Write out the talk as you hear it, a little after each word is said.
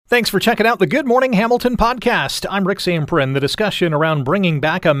Thanks for checking out the Good Morning Hamilton podcast. I'm Rick Samprin. The discussion around bringing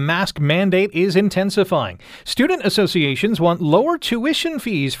back a mask mandate is intensifying. Student associations want lower tuition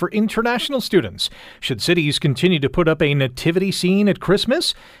fees for international students. Should cities continue to put up a nativity scene at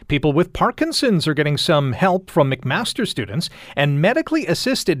Christmas? People with Parkinson's are getting some help from McMaster students, and medically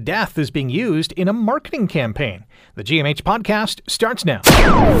assisted death is being used in a marketing campaign. The GMH podcast starts now.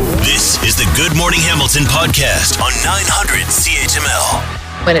 This is the Good Morning Hamilton podcast on 900 CHML.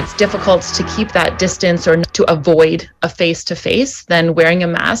 When it's difficult to keep that distance or to avoid a face-to-face, then wearing a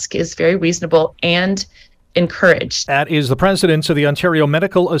mask is very reasonable and encouraged. That is the president of the Ontario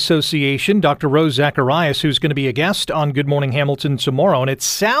Medical Association, Dr. Rose Zacharias, who's going to be a guest on Good Morning Hamilton tomorrow. And it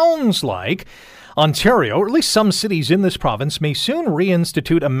sounds like Ontario, or at least some cities in this province, may soon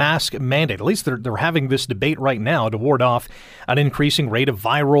reinstitute a mask mandate. At least they're having this debate right now to ward off an increasing rate of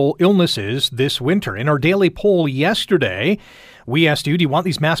viral illnesses this winter. In our daily poll yesterday, we asked you, do you want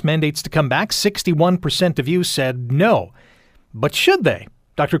these mask mandates to come back? 61% of you said no. But should they?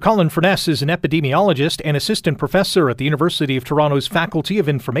 Dr. Colin Furness is an epidemiologist and assistant professor at the University of Toronto's Faculty of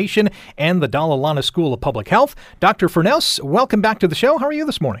Information and the Dalla Lana School of Public Health. Dr. Furness, welcome back to the show. How are you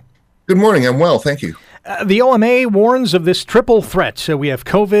this morning? Good morning. I'm well, thank you. The OMA warns of this triple threat. So we have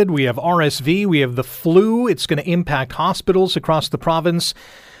COVID, we have RSV, we have the flu. It's going to impact hospitals across the province.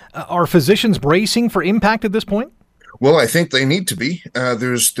 Are physicians bracing for impact at this point? Well, I think they need to be.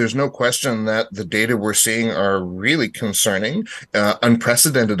 There's no question that the data we're seeing are really concerning.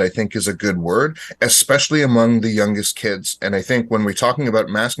 Unprecedented, I think, is a good word, especially among the youngest kids. And I think when we're talking about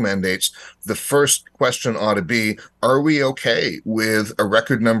mask mandates, the first question ought to be, are we okay with a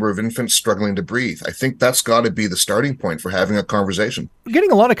record number of infants struggling to breathe? I think that's got to be the starting point for having a conversation. Getting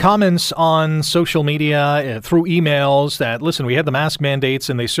a lot of comments on social media, through emails, that, listen, we had the mask mandates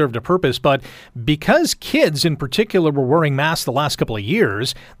and they served a purpose, but because kids in particular were wearing masks the last couple of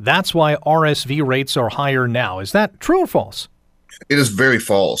years, that's why RSV rates are higher now. Is that true or false? It is very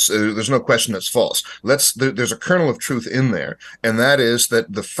false. There's no question it's false. There's a kernel of truth in there, and that is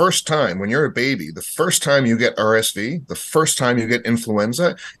that the first time, when you're a baby, the first time you get RSV, the first time you get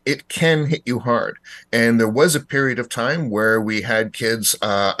influenza, it can hit you hard. And there was a period of time where we had kids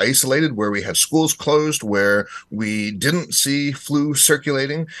isolated, where we had schools closed, where we didn't see flu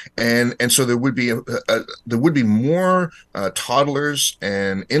circulating, and so there would be more toddlers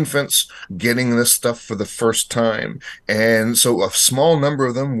and infants getting this stuff for the first time, and so a small number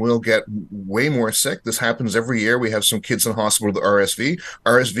of them will get way more sick. This happens every year. We have some kids in hospital with RSV.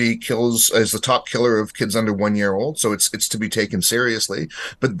 RSV is the top killer of kids under 1 year old, so it's to be taken seriously.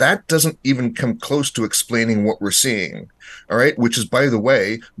 But that doesn't even come close to explaining what we're seeing, all right? Which is, by the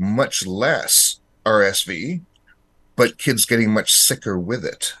way, much less RSV, but kids getting much sicker with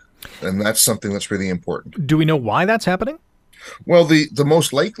it. And that's something that's really important. Do we know why that's happening? Well, the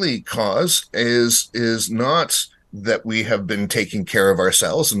most likely cause is not that we have been taking care of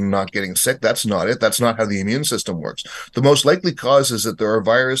ourselves and not getting sick. That's not it. That's not how the immune system works. The most likely cause is that there are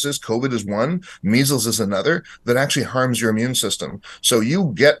viruses, COVID is one, measles is another, that actually harms your immune system. So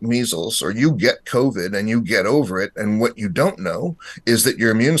you get measles or you get COVID and you get over it, and what you don't know is that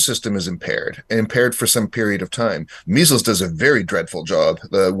your immune system is impaired for some period of time. Measles does a very dreadful job.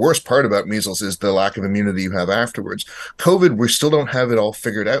 The worst part about measles is the lack of immunity you have afterwards. COVID, we still don't have it all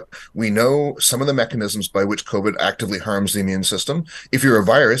figured out. We know some of the mechanisms by which COVID actively harms the immune system. If you're a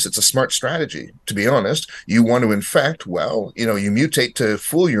virus, it's a smart strategy, to be honest. You want to infect, well, you mutate to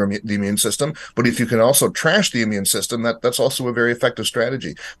fool the immune system, but if you can also trash the immune system, that's also a very effective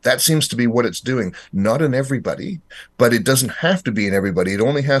strategy. That seems to be what it's doing. Not in everybody, but it doesn't have to be in everybody. It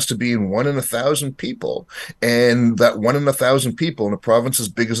only has to be in 1 in 1,000 people. And that 1 in 1,000 people in a province as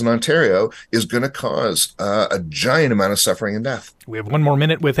big as in Ontario is going to cause a giant amount of suffering and death. We have one more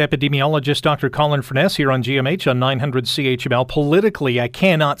minute with epidemiologist Dr. Colin Furness here on GMH on 900 CHML. Politically, I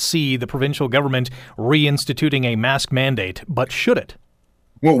cannot see the provincial government reinstituting a mask mandate, but should it?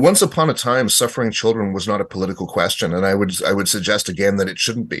 Well, once upon a time, suffering children was not a political question, and I would suggest again that it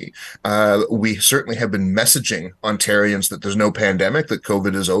shouldn't be. We certainly have been messaging Ontarians that there's no pandemic, that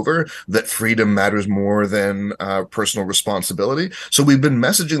COVID is over, that freedom matters more than personal responsibility. So we've been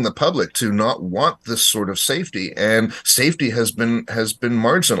messaging the public to not want this sort of safety, and safety has been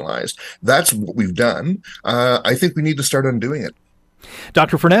marginalized. That's what we've done. I think we need to start undoing it.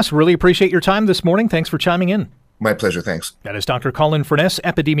 Dr. Furness, really appreciate your time this morning. Thanks for chiming in. My pleasure. Thanks. That is Dr. Colin Furness,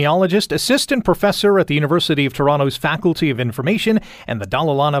 epidemiologist, assistant professor at the University of Toronto's Faculty of Information and the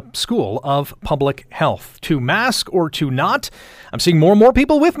Dalla Lana School of Public Health. To mask or to not, I'm seeing more and more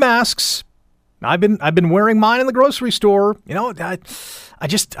people with masks. I've been wearing mine in the grocery store. I don't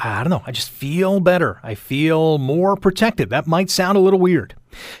know. I just feel better. I feel more protected. That might sound a little weird.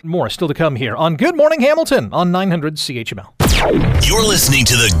 More still to come here on Good Morning Hamilton on 900 CHML. You're listening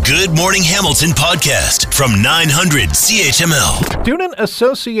to the Good Morning Hamilton podcast from 900 CHML. Student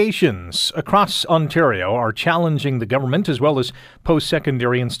associations across Ontario are challenging the government as well as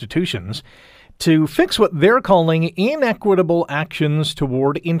post-secondary institutions to fix what they're calling inequitable actions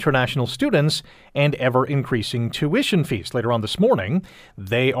toward international students and ever-increasing tuition fees. Later on this morning,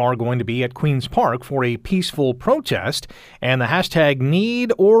 they are going to be at Queen's Park for a peaceful protest, and the hashtag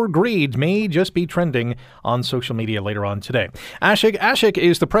Need or Greed may just be trending on social media later on today. Ashik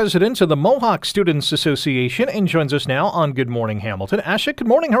is the president of the Mohawk Students Association and joins us now on Good Morning Hamilton. Ashik, good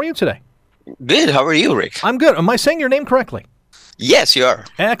morning. How are you today? Good. How are you, Rick? I'm good. Am I saying your name correctly? Yes, you are.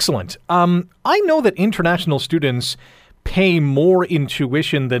 Excellent. I know that international students pay more in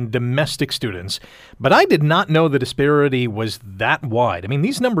tuition than domestic students, but I did not know the disparity was that wide. I mean,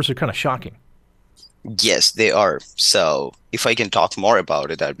 these numbers are kind of shocking. Yes, they are. So if I can talk more about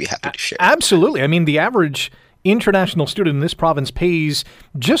it, I'd be happy to share. Absolutely. I mean, the average international student in this province pays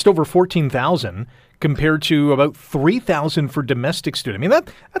just over $14,000 compared to about $3,000 for domestic student. I mean,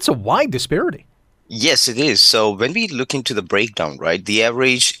 that's a wide disparity. Yes, it is. So when we look into the breakdown, right, the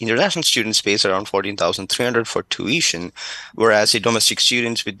average international student pays around $14,300 for tuition, whereas a domestic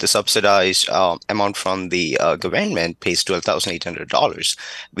student with the subsidized amount from the government pays $12,800,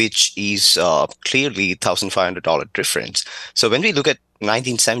 which is clearly $1,500 difference. So when we look at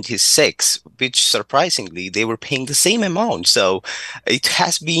 1976, which surprisingly they were paying the same amount. So it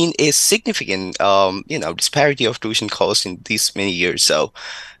has been a significant, disparity of tuition costs in these many years. So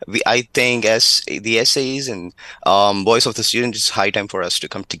I think as the essays and voice of the student, it's high time for us to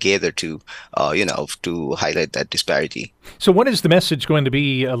come together to highlight that disparity. So what is the message going to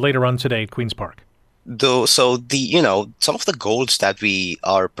be later on today at Queen's Park? Some of the goals that we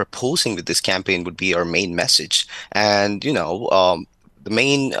are proposing with this campaign would be our main message. And, the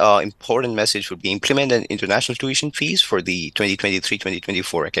main important message would be implement an international tuition fees for the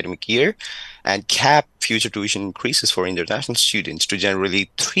 2023-2024 academic year and cap future tuition increases for international students to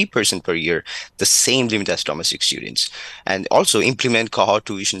generally 3% per year, the same limit as domestic students. And also implement cohort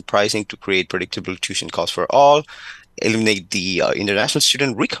tuition pricing to create predictable tuition costs for all, eliminate the international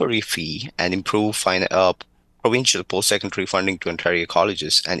student recovery fee, and improve provincial post-secondary funding to Ontario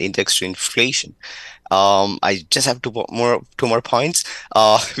colleges and index to inflation. I just have two more points,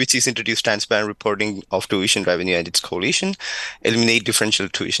 which is introduce transparent reporting of tuition revenue and its coalition, eliminate differential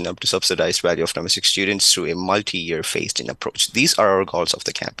tuition up to subsidized value of domestic students through a multi-year phased-in approach. These are our goals of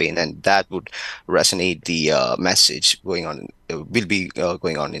the campaign, and that would resonate the message going on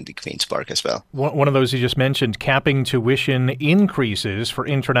in the Queen's Park as well. One of those you just mentioned, capping tuition increases for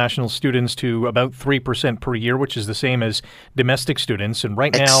international students to about 3% per year, which is the same as domestic students. And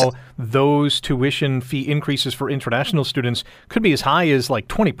right now, those tuition fee increases for international students could be as high as like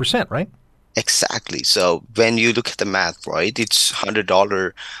 20%, right? Exactly. So when you look at the math, right, it's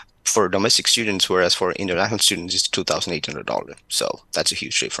 $100 for domestic students, whereas for international students, it's $2,800. So that's a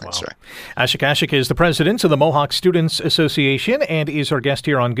huge difference, right? Ashik is the president of the Mohawk Students Association and is our guest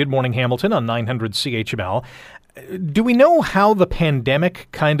here on Good Morning Hamilton on 900 CHML. Do we know how the pandemic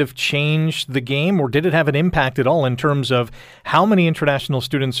kind of changed the game, or did it have an impact at all in terms of how many international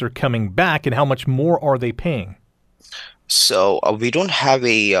students are coming back and how much more are they paying? So we don't have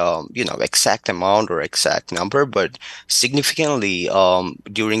a exact amount or exact number, but significantly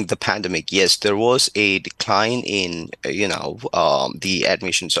during the pandemic, yes, there was a decline in the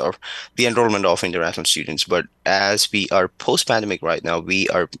admissions or the enrollment of international students. But as we are post-pandemic right now, we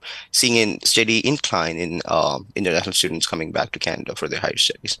are seeing a steady incline in international students coming back to Canada for their higher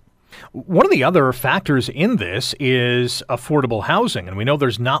studies. One of the other factors in this is affordable housing, and we know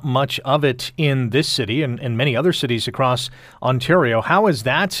there's not much of it in this city and many other cities across Ontario. How has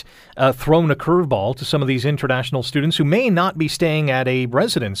that thrown a curveball to some of these international students who may not be staying at a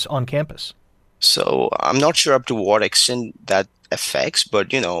residence on campus? So I'm not sure up to what extent that affects,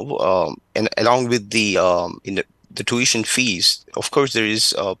 but and along with the tuition fees, of course, there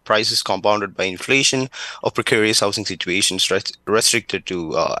is prices compounded by inflation or precarious housing situations restricted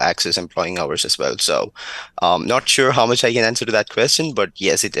to access employing hours as well. So not sure how much I can answer to that question, but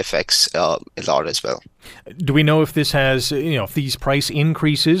yes, it affects a lot as well. Do we know if this has, if these price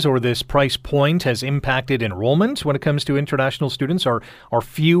increases or this price point has impacted enrollment when it comes to international students? Are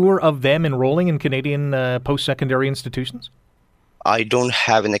fewer of them enrolling in Canadian post-secondary institutions? I don't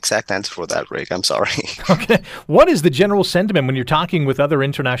have an exact answer for that, Rick. I'm sorry. Okay. What is the general sentiment when you're talking with other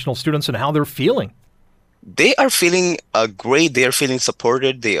international students and how they're feeling? They are feeling great. They are feeling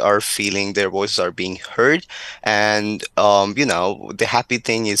supported. They are feeling their voices are being heard. And, the happy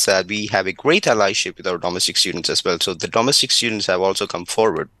thing is that we have a great allyship with our domestic students as well. So the domestic students have also come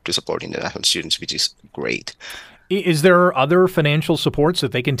forward to support international students, which is great. Is there other financial supports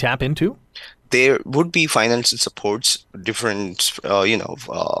that they can tap into? There would be financial supports, different,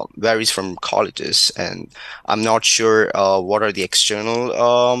 varies from colleges, and I'm not sure what are the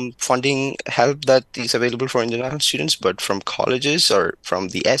external funding help that is available for international students, but from colleges or from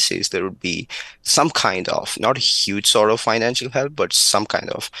the essays, there would be some kind of, not a huge sort of financial help, but some kind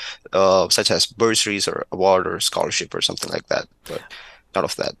of, such as bursaries or award or scholarship or something like that. But none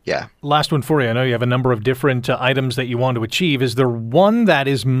of that, yeah. Last one for you. I know you have a number of different items that you want to achieve. Is there one that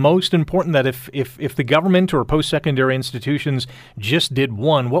is most important that if the government or post-secondary institutions just did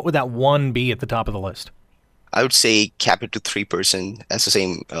one, what would that one be at the top of the list? I would say cap it to 3% as the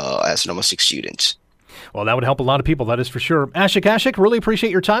same as domestic students. Well, that would help a lot of people, that is for sure. Ashik, really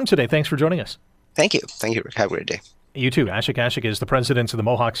appreciate your time today. Thanks for joining us. Thank you. Thank you. Have a great day. You too. Ashik is the president of the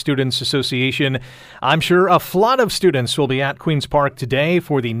Mohawk Students Association. I'm sure a flood of students will be at Queen's Park today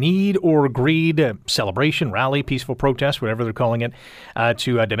for the Need or Greed celebration, rally, peaceful protest, whatever they're calling it,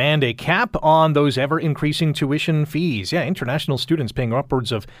 to demand a cap on those ever-increasing tuition fees. Yeah, international students paying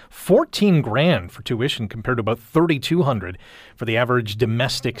upwards of $14,000 for tuition compared to about $3,200 for the average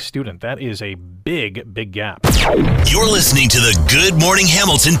domestic student. That is a big, big gap. You're listening to the Good Morning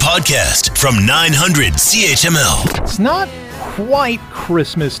Hamilton podcast from 900 CHML. It's not quite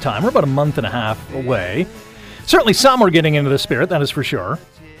Christmas time. We're about a month and a half away. Certainly some are getting into the spirit, that is for sure.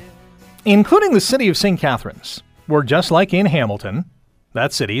 Including the city of St. Catharines, where just like in Hamilton,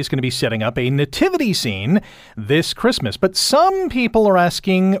 that city is going to be setting up a nativity scene this Christmas. But some people are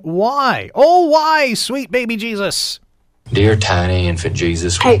asking why? Oh, why, sweet baby Jesus? Dear tiny infant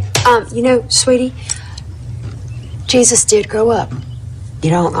Jesus. Hey, sweetie, Jesus did grow up. You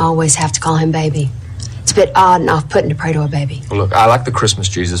don't always have to call him baby. It's a bit odd and off-putting to pray to a baby. Well, look, I like the Christmas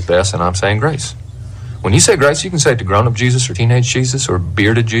Jesus best, and I'm saying grace. When you say grace, you can say it to grown-up Jesus or teenage Jesus or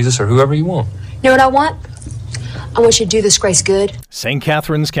bearded Jesus or whoever you want. You know what I want? I want you to do this grace good. St.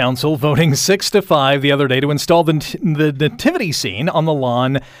 Catharines Council voting 6-5 the other day to install the nativity scene on the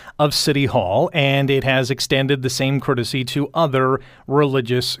lawn of City Hall, and it has extended the same courtesy to other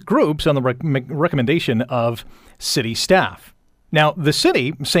religious groups on the recommendation of city staff. Now, the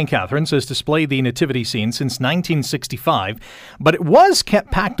city, St. Catharines, has displayed the nativity scene since 1965, but it was kept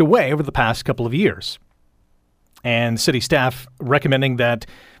packed away over the past couple of years. And city staff recommending that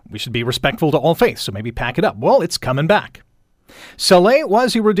we should be respectful to all faiths, so maybe pack it up. Well, it's coming back. Saleh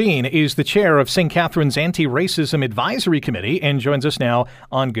Waziruddin is the chair of St. Catharines Anti-Racism Advisory Committee and joins us now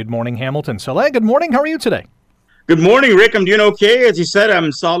on Good Morning Hamilton. Saleh, good morning. How are you today? Good morning, Rick. I'm doing okay. As you said,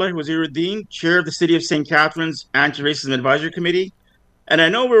 I'm Saleh Waziruddin, chair of the City of St. Catharines Anti-Racism Advisory Committee. And I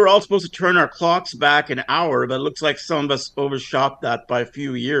know we were all supposed to turn our clocks back an hour, but it looks like some of us overshot that by a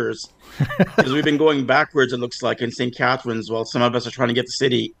few years. Because we've been going backwards, it looks like, in St. Catharines, while some of us are trying to get the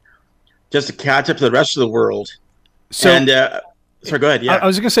city just to catch up to the rest of the world. Sorry, go ahead. Yeah, I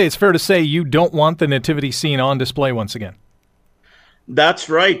was going to say, it's fair to say you don't want the nativity scene on display once again. That's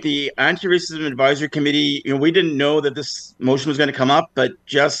right. The Anti-Racism Advisory Committee, we didn't know that this motion was going to come up, but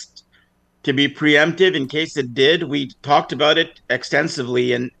just to be preemptive in case it did, we talked about it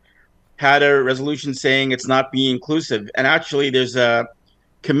extensively and had a resolution saying it's not being inclusive. And actually, there's a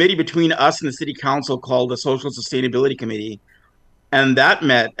committee between us and the City Council called the Social Sustainability Committee, and that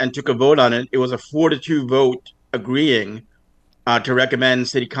met and took a vote on it. It was a 4-2 vote agreeing to recommend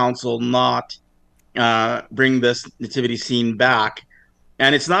City Council not bring this nativity scene back.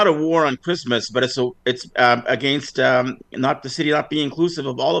 And it's not a war on Christmas, but it's against not the city not being inclusive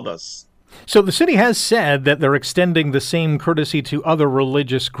of all of us. So the city has said that they're extending the same courtesy to other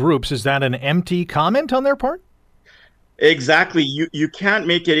religious groups. Is that an empty comment on their part? Exactly. You can't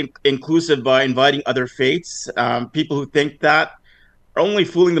make it inclusive by inviting other faiths. People who think that are only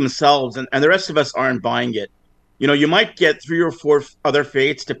fooling themselves, and the rest of us aren't buying it. You might get 3 or 4 other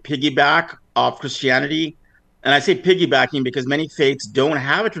faiths to piggyback off Christianity. And I say piggybacking because many faiths don't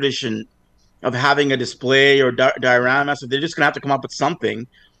have a tradition of having a display or diorama, so they're just going to have to come up with something.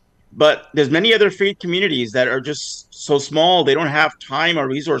 But there's many other faith communities that are just so small, they don't have time or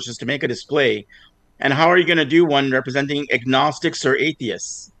resources to make a display. And how are you going to do one representing agnostics or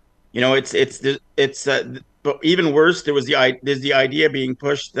atheists? But even worse, there's the idea being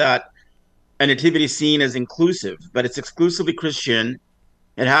pushed that a nativity scene is inclusive, but it's exclusively Christian.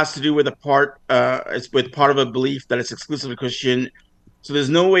 It has to do with it's with part of a belief that it's exclusively Christian. So there's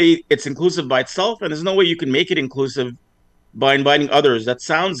no way it's inclusive by itself, and there's no way you can make it inclusive by inviting others. That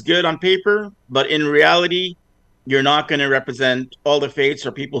sounds good on paper, but in reality, you're not going to represent all the faiths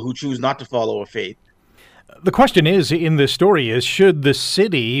or people who choose not to follow a faith. The question is, in this story, is should the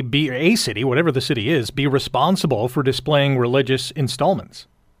city, be a city, whatever the city is, be responsible for displaying religious installments?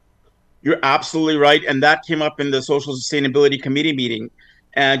 You're absolutely right. And that came up in the Social Sustainability Committee meeting.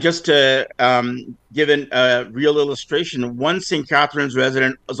 And just to give a real illustration, one St. Catharines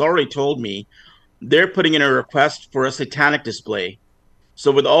resident has already told me they're putting in a request for a satanic display.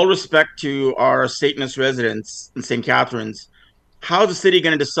 So with all respect to our Satanist residents in St. Catharines, how is the city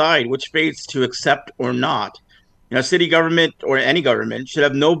going to decide which faiths to accept or not? You know, city government or any government should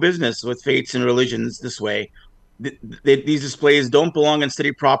have no business with faiths and religions this way. These displays don't belong on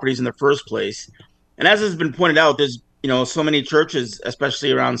city properties in the first place. And as has been pointed out, there's so many churches,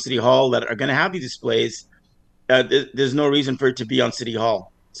 especially around City Hall, that are going to have these displays. There's no reason for it to be on City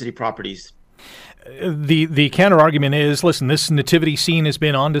Hall, city properties. The counter argument is, listen, this nativity scene has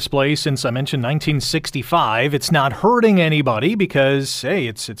been on display since, I mentioned, 1965. It's not hurting anybody because, hey,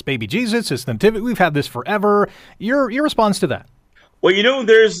 it's baby Jesus, it's the nativity. We've had this forever. Your response to that? Well,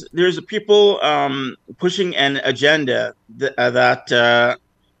 there's people pushing an agenda that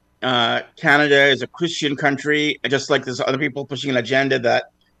Canada is a Christian country, just like there's other people pushing an agenda that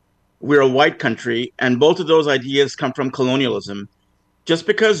we're a white country, and both of those ideas come from colonialism. Just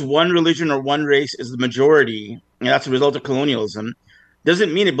because one religion or one race is the majority, and that's a result of colonialism,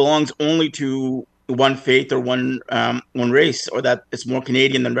 doesn't mean it belongs only to one faith or one race, or that it's more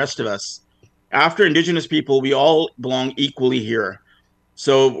Canadian than the rest of us. After Indigenous people, we all belong equally here.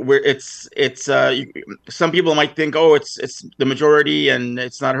 So some people might think, oh, it's the majority and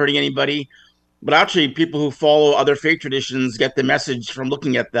it's not hurting anybody. But actually, people who follow other faith traditions get the message from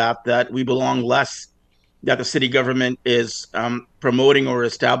looking at that we belong less, that the city government is promoting or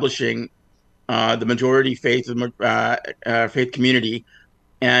establishing the majority faith community,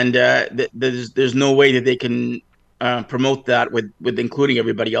 and there's no way that they can promote that with including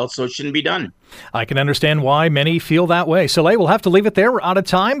everybody else, so it shouldn't be done. I can understand why many feel that way. Soleil, we'll have to leave it there. We're out of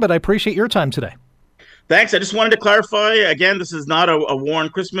time, but I appreciate your time today. Thanks. I just wanted to clarify, again, this is not a war on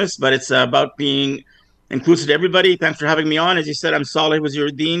Christmas, but it's about being inclusive to everybody. Thanks for having me on. As you said, I'm Saleh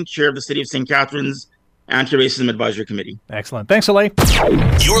Wazir-Eddin, Chair of the City of St. Catharines Anti-Racism Advisory Committee. Excellent. Thanks, Soleil.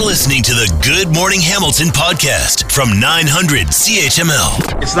 You're listening to the Good Morning Hamilton podcast from 900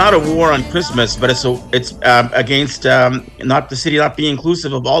 CHML. It's not a war on Christmas, but it's against not the city not being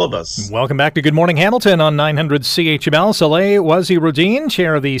inclusive of all of us. Welcome back to Good Morning Hamilton on 900 CHML. Saleh Wazir-Eddin,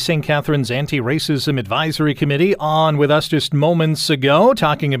 Chair of the St. Catharines Anti-Racism Advisory Committee, on with us just moments ago,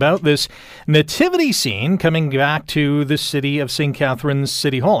 talking about this nativity scene coming back to the city of St. Catharines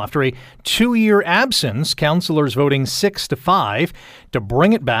City Hall after a 2-year absence. Councillors voting 6-5 to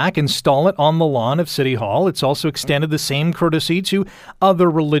bring it back, install it on the lawn of City Hall. It's also extended the same courtesy to other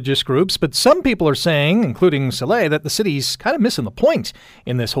religious groups, but some people are saying, including Soleil, that the city's kind of missing the point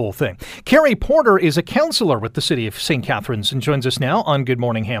in this whole thing. Carrie Porter is a councillor with the city of St. Catharines and joins us now on Good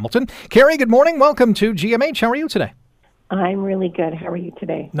Morning Hamilton. Carrie, good morning. Welcome to GMH. How are you today? I'm really good. How are you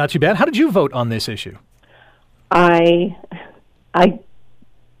today? Not too bad. How did you vote on this issue?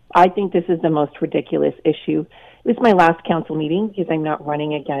 I think this is the most ridiculous issue. It was my last council meeting because I'm not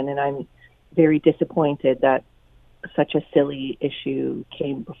running again, and I'm very disappointed that such a silly issue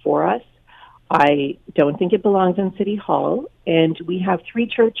came before us. I don't think it belongs in City Hall, and we have 3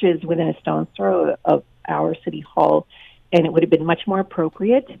 churches within a stone's throw of our City Hall, and it would have been much more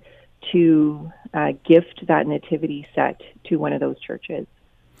appropriate to gift that nativity set to one of those churches.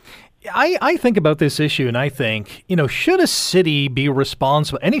 I think about this issue and I think, should a city be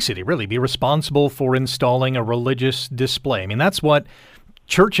responsible, any city really, be responsible for installing a religious display? I mean, that's what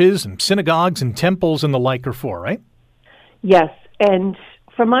churches and synagogues and temples and the like are for, right? Yes. And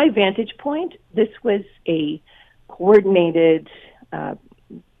from my vantage point, this was a coordinated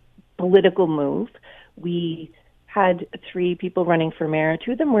political move. We had 3 people running for mayor.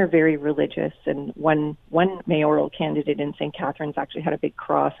 2 of them were very religious, and one mayoral candidate in St. Catharines actually had a big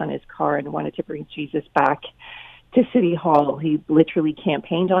cross on his car and wanted to bring Jesus back to City Hall. He literally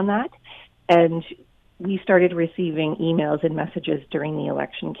campaigned on that, and we started receiving emails and messages during the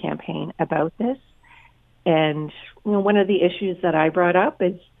election campaign about this. And one of the issues that I brought up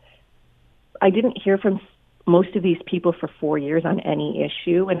is I didn't hear from most of these people for 4 years on any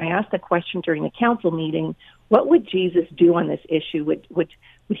issue. And I asked a question during the council meeting, what would Jesus do on this issue? Would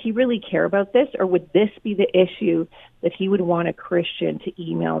he really care about this? Or would this be the issue that he would want a Christian to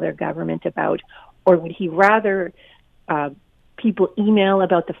email their government about? Or would he rather people email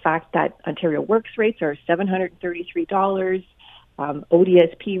about the fact that Ontario Works rates are $733,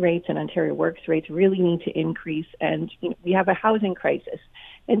 ODSP rates and Ontario Works rates really need to increase, and we have a housing crisis.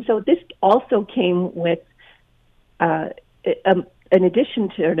 And so this also came with an addition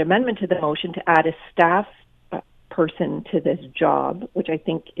to an amendment to the motion to add a staff person to this job, which I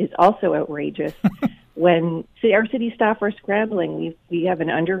think is also outrageous. When our city staff are scrambling, we have an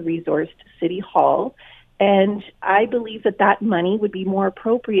under-resourced city hall, and I believe that money would be more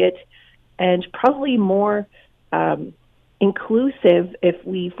appropriate and probably more inclusive if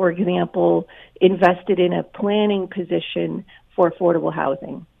we, for example, invested in a planning position for affordable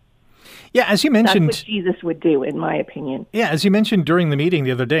housing. Yeah, as you mentioned... That's what Jesus would do, in my opinion. Yeah, as you mentioned during the meeting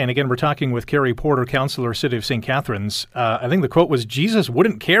the other day, and again, we're talking with Carrie Porter, Councillor, City of St. Catharines. I think the quote was, Jesus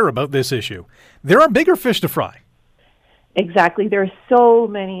wouldn't care about this issue. There are bigger fish to fry. Exactly. There are so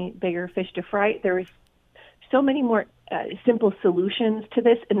many bigger fish to fry. There are so many more simple solutions to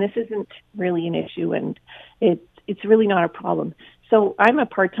this, and this isn't really an issue, and it's really not a problem. So I'm a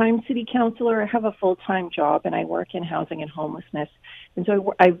part-time city councillor. I have a full-time job, and I work in housing and homelessness. And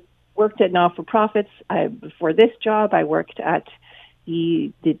so I worked at not-for-profits. Before this job, I worked at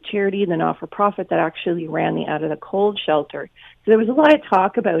the charity, the not-for-profit that actually ran the Out of the Cold shelter. So there was a lot of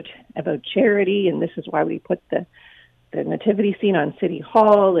talk about charity, and this is why we put the nativity scene on City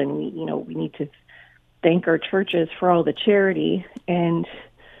Hall, and we need to thank our churches for all the charity. And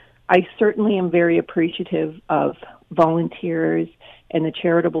I certainly am very appreciative of volunteers and the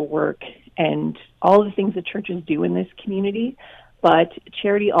charitable work and all the things that churches do in this community. But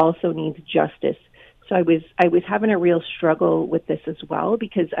charity also needs justice. So I was having a real struggle with this as well,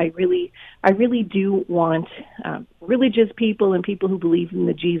 because I really do want religious people and people who believe in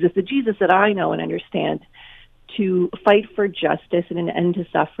the Jesus that I know and understand, to fight for justice and an end to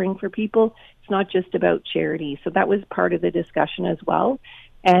suffering for people. It's not just about charity. So that was part of the discussion as well.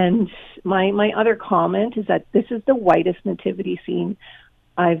 And my other comment is that this is the whitest nativity scene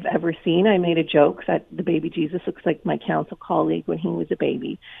I've ever seen. I made a joke that the baby Jesus looks like my council colleague when he was a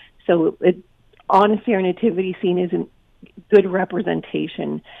baby. So honestly, our nativity scene isn't good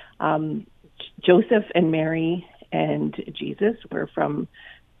representation. Joseph and Mary and Jesus were from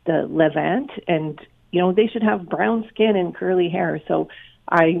the Levant, and they should have brown skin and curly hair. So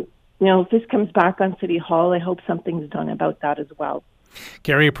if this comes back on City Hall, I hope something's done about that as well.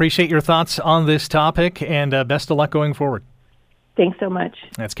 Carrie, appreciate your thoughts on this topic, and best of luck going forward. Thanks so much.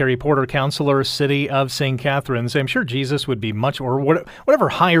 That's Carrie Porter, Councillor, City of St. Catharines. I'm sure Jesus would be or whatever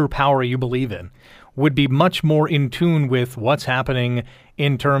higher power you believe in, would be much more in tune with what's happening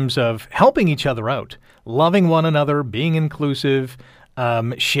in terms of helping each other out, loving one another, being inclusive,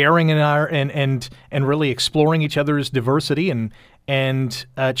 sharing and really exploring each other's diversity and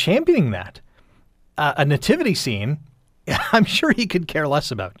championing that. A nativity scene, I'm sure he could care less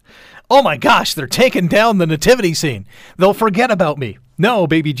about. Oh my gosh, they're taking down the nativity scene. They'll forget about me. No,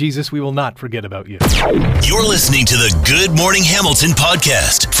 baby Jesus, we will not forget about you. You're listening to the Good Morning Hamilton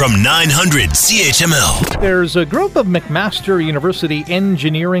podcast from 900 CHML. There's a group of McMaster University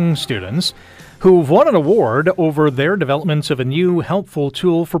engineering students who've won an award over their developments of a new helpful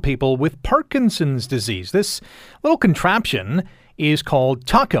tool for people with Parkinson's disease. This little contraption is called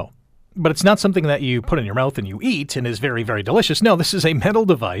Taco. But it's not something that you put in your mouth and you eat and is very, very delicious. No, this is a metal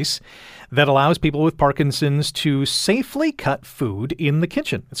device that allows people with Parkinson's to safely cut food in the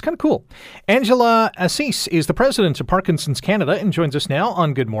kitchen. It's kind of cool. Angela Assis is the president of Parkinson's Canada and joins us now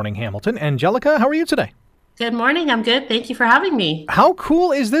on Good Morning Hamilton. Angelica, how are you today? Good morning. I'm good. Thank you for having me. How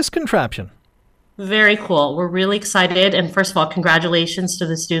cool is this contraption? Very cool. We're really excited. And first of all, congratulations to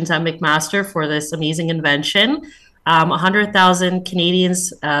the students at McMaster for this amazing invention. 100,000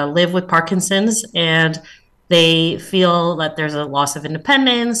 Canadians live with Parkinson's, and they feel that there's a loss of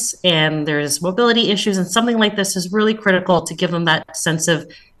independence and there's mobility issues, and something like this is really critical to give them that sense of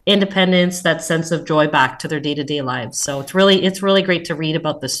independence, that sense of joy back to their day-to-day lives. So it's really great to read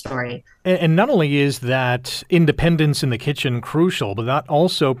about this story. And not only is that independence in the kitchen crucial, but that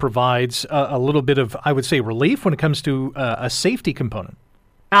also provides a little bit of, I would say, relief when it comes to a safety component.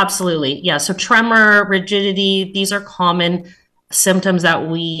 Absolutely. Yeah. So tremor, rigidity, these are common symptoms that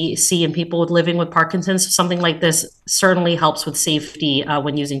we see in people living with Parkinson's. Something like this certainly helps with safety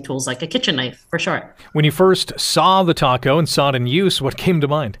when using tools like a kitchen knife, for sure. When you first saw the Taco and saw it in use, what came to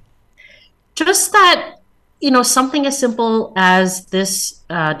mind? Just that, something as simple as this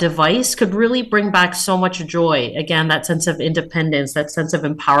device could really bring back so much joy. Again, that sense of independence, that sense of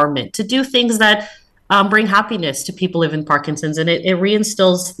empowerment to do things that bring happiness to people living with Parkinson's, and it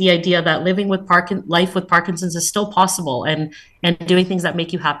reinstills the idea that living with life with Parkinson's is still possible, and doing things that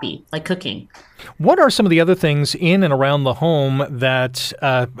make you happy, like cooking. What are some of the other things in and around the home that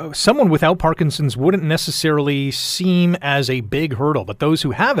someone without Parkinson's wouldn't necessarily seem as a big hurdle, but those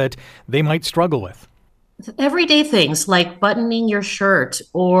who have it, they might struggle with? Everyday things like buttoning your shirt,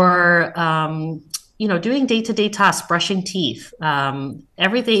 or doing day-to-day tasks, brushing teeth,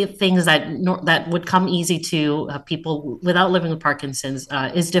 everyday things that would come easy to people without living with Parkinson's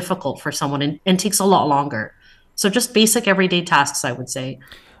is difficult for someone and takes a lot longer. So just basic everyday tasks, I would say.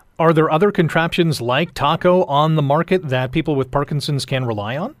 Are there other contraptions like Taco on the market that people with Parkinson's can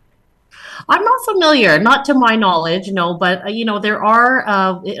rely on? I'm not familiar, not to my knowledge, no, but, there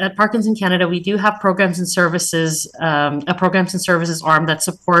are, at Parkinson Canada, we do have programs and services, a programs and services arm that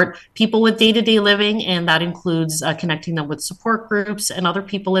support people with day-to-day living, and that includes connecting them with support groups and other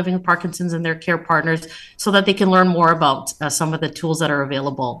people living with Parkinson's and their care partners, so that they can learn more about some of the tools that are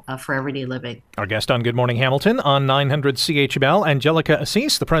available for everyday living. Our guest on Good Morning Hamilton on 900 CHML, Angelica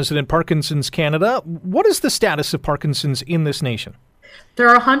Assis, the President, Parkinson's Canada. What is the status of Parkinson's in this nation? There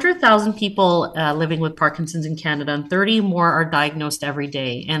are 100,000 people living with Parkinson's in Canada, and 30 more are diagnosed every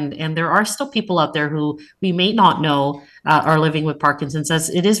day. And there are still people out there who we may not know are living with Parkinson's, as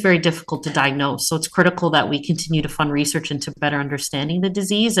it is very difficult to diagnose. So it's critical that we continue to fund research into better understanding the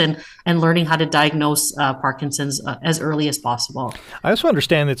disease and learning how to diagnose Parkinson's as early as possible. I also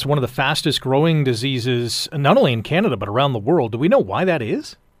understand it's one of the fastest growing diseases, not only in Canada, but around the world. Do we know why that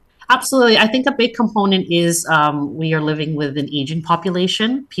is? Absolutely. I think a big component is we are living with an aging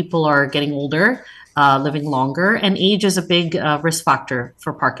population. People are getting older, living longer, and age is a big risk factor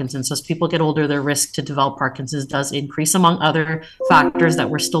for Parkinson's. So as people get older, their risk to develop Parkinson's does increase, among other factors that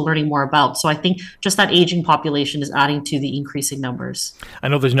we're still learning more about. So I think just that aging population is adding to the increasing numbers. I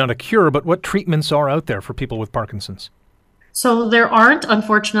know there's not a cure, but what treatments are out there for people with Parkinson's? So there aren't,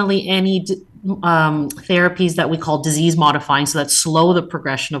 unfortunately, any therapies that we call disease modifying, so that slow the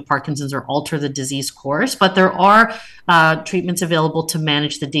progression of Parkinson's or alter the disease course. But there are treatments available to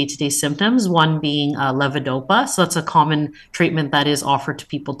manage the day-to-day symptoms, one being levodopa. So that's a common treatment that is offered to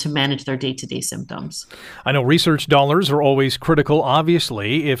people to manage their day-to-day symptoms. I know research dollars are always critical,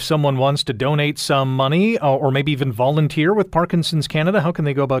 obviously. If someone wants to donate some money or maybe even volunteer with Parkinson's Canada, how can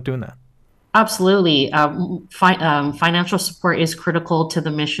they go about doing that? Absolutely. Financial support is critical to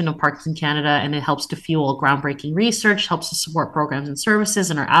the mission of Parkinson Canada, and it helps to fuel groundbreaking research, helps to support programs and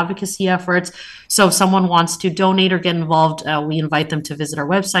services and our advocacy efforts. So if someone wants to donate or get involved, we invite them to visit our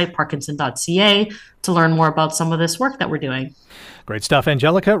website, parkinson.ca, to learn more about some of this work that we're doing. Great stuff,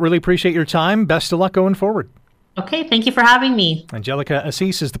 Angelica. Really appreciate your time. Best of luck going forward. Okay, thank you for having me. Angelica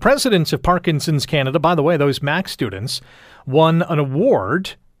Assis is the president of Parkinson's Canada. By the way, those MAC students won an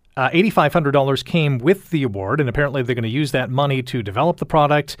award. $8,500 came with the award, and apparently they're going to use that money to develop the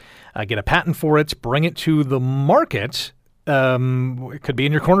product, get a patent for it, bring it to the market. It could be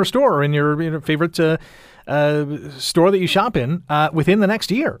in your corner store or in your favorite store that you shop in within the next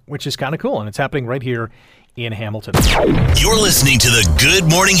year, which is kind of cool, and it's happening right here in Hamilton. You're listening to the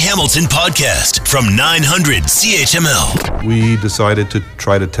Good Morning Hamilton podcast from 900 CHML. We decided to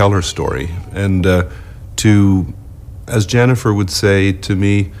try to tell her story and to, as Jennifer would say to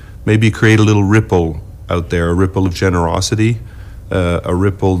me, maybe create a little ripple out there, a ripple of generosity, a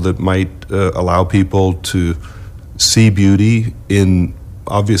ripple that might allow people to see beauty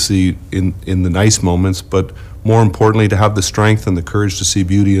obviously in the nice moments, but more importantly, to have the strength and the courage to see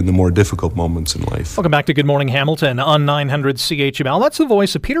beauty in the more difficult moments in life. Welcome back to Good Morning Hamilton on 900 CHML. That's the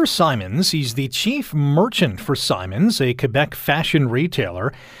voice of Peter Simons. He's the chief merchant for Simons, a Quebec fashion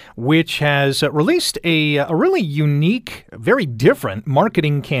retailer, which has released a really unique, very different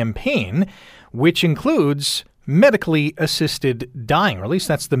marketing campaign, which includes medically assisted dying, or at least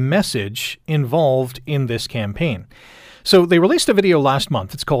that's the message involved in this campaign. So they released a video last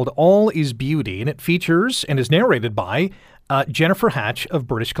month. It's called All is Beauty, and it features and is narrated by Jennifer Hatch of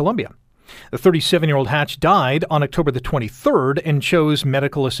British Columbia. The 37-year-old Hatch died on October the 23rd and chose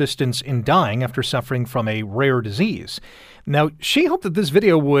medical assistance in dying after suffering from a rare disease. Now, she hoped that this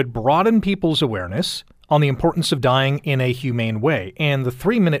video would broaden people's awareness on the importance of dying in a humane way. And the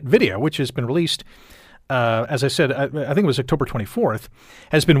 3-minute video, which has been released as I said, I think it was October 24th,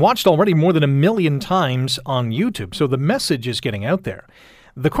 has been watched already more than 1 million times on YouTube. So the message is getting out there.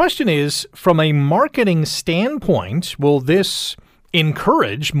 The question is, from a marketing standpoint, will this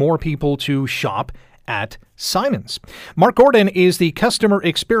encourage more people to shop at Simons? Mark Gordon is the customer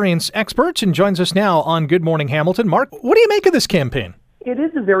experience expert and joins us now on Good Morning Hamilton. Mark, what do you make of this campaign? It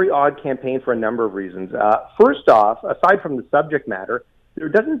is a very odd campaign for a number of reasons. First off, aside from the subject matter, there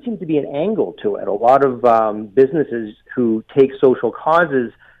doesn't seem to be an angle to it. A lot of businesses who take social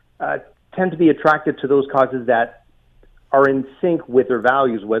causes tend to be attracted to those causes that are in sync with their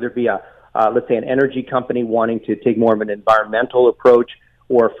values, whether it be let's say an energy company wanting to take more of an environmental approach,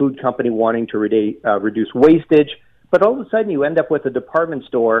 or a food company wanting to reduce wastage. But all of a sudden you end up with a department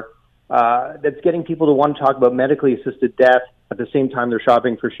store that's getting people to want to talk about medically assisted death at the same time they're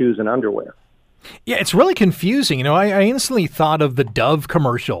shopping for shoes and underwear. Yeah, it's really confusing. You know, I instantly thought of the Dove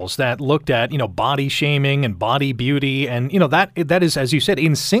commercials that looked at, body shaming and body beauty. And, that is, as you said,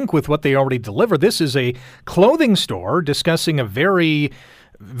 in sync with what they already deliver. This is a clothing store discussing a very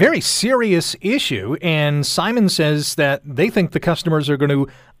serious issue. And Simon says that they think the customers are going to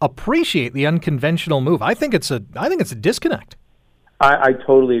appreciate the unconventional move. I think it's a disconnect. I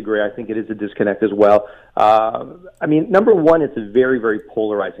totally agree. I think it is a disconnect as well. Number one, it's a very, very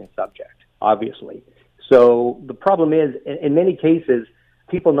polarizing subject, obviously. So the problem is, in many cases,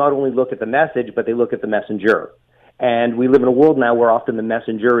 people not only look at the message, but they look at the messenger. And we live in a world now where often the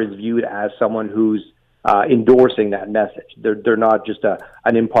messenger is viewed as someone who's endorsing that message. They're not just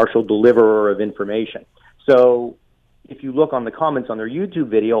an impartial deliverer of information. So if you look on the comments on their YouTube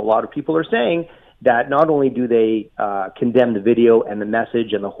video, a lot of people are saying that not only do they condemn the video and the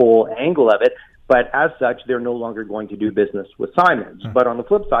message and the whole angle of it, but as such, they're no longer going to do business with Simons. But on the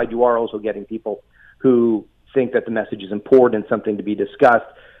flip side, you are also getting people who think that the message is important and something to be discussed.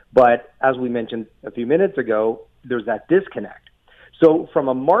 But as we mentioned a few minutes ago, there's that disconnect. So from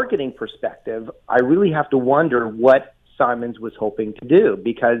a marketing perspective, I really have to wonder what Simons was hoping to do,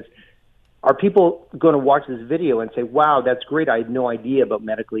 because are people going to watch this video and say, wow, that's great, I had no idea about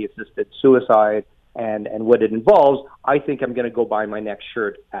medically assisted suicide and what it involves. I think I'm going to go buy my next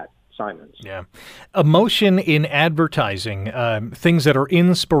shirt at Simons. Yeah. Emotion in advertising, things that are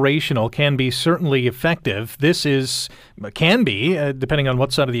inspirational can be certainly effective. This can be, depending on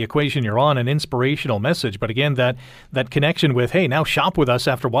what side of the equation you're on, an inspirational message. But again, that connection with, hey, now shop with us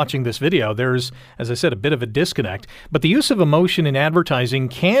after watching this video, there's, as I said, a bit of a disconnect. But the use of emotion in advertising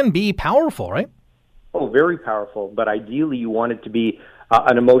can be powerful, right? Oh, very powerful. But ideally, you want it to be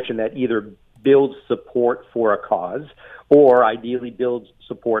an emotion that either builds support for a cause or ideally builds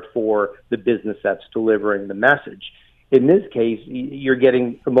support for the business that's delivering the message. In this case, you're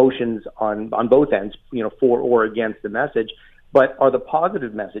getting emotions on both ends, for or against the message, but are the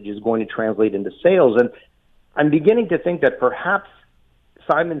positive messages going to translate into sales? And I'm beginning to think that perhaps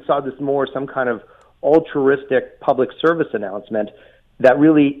Simon saw this more some kind of altruistic public service announcement that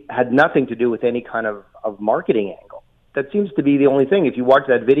really had nothing to do with any kind of marketing angle. That seems to be the only thing. If you watch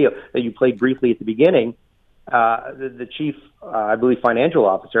that video that you played briefly at the beginning, the chief, I believe, financial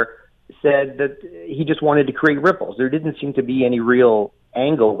officer said that he just wanted to create ripples. There didn't seem to be any real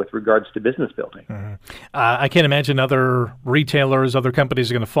angle with regards to business building. Mm-hmm. I can't imagine other retailers, other companies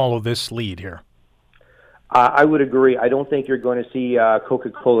are going to follow this lead here. I would agree. I don't think you're going to see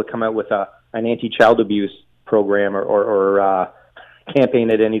Coca-Cola come out with an anti-child abuse program or campaign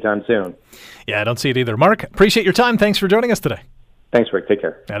it anytime soon. Yeah, I don't see it either. Mark, appreciate your time. Thanks for joining us today. Thanks, Rick. Take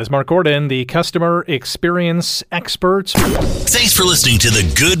care. That is Mark Gordon, the customer experience expert. Thanks for listening to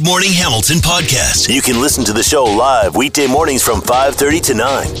the Good Morning Hamilton podcast. You can listen to the show live weekday mornings from 5:30 to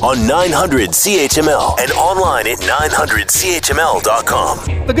 9 on 900 CHML and online at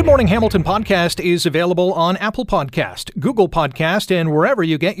 900CHML.com. The Good Morning Hamilton podcast is available on Apple Podcast, Google Podcast, and wherever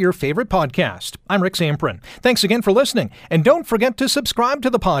you get your favorite podcast. I'm Rick Samprin. Thanks again for listening. And don't forget to subscribe to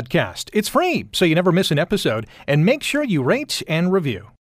the podcast. It's free, so you never miss an episode. And make sure you rate and review.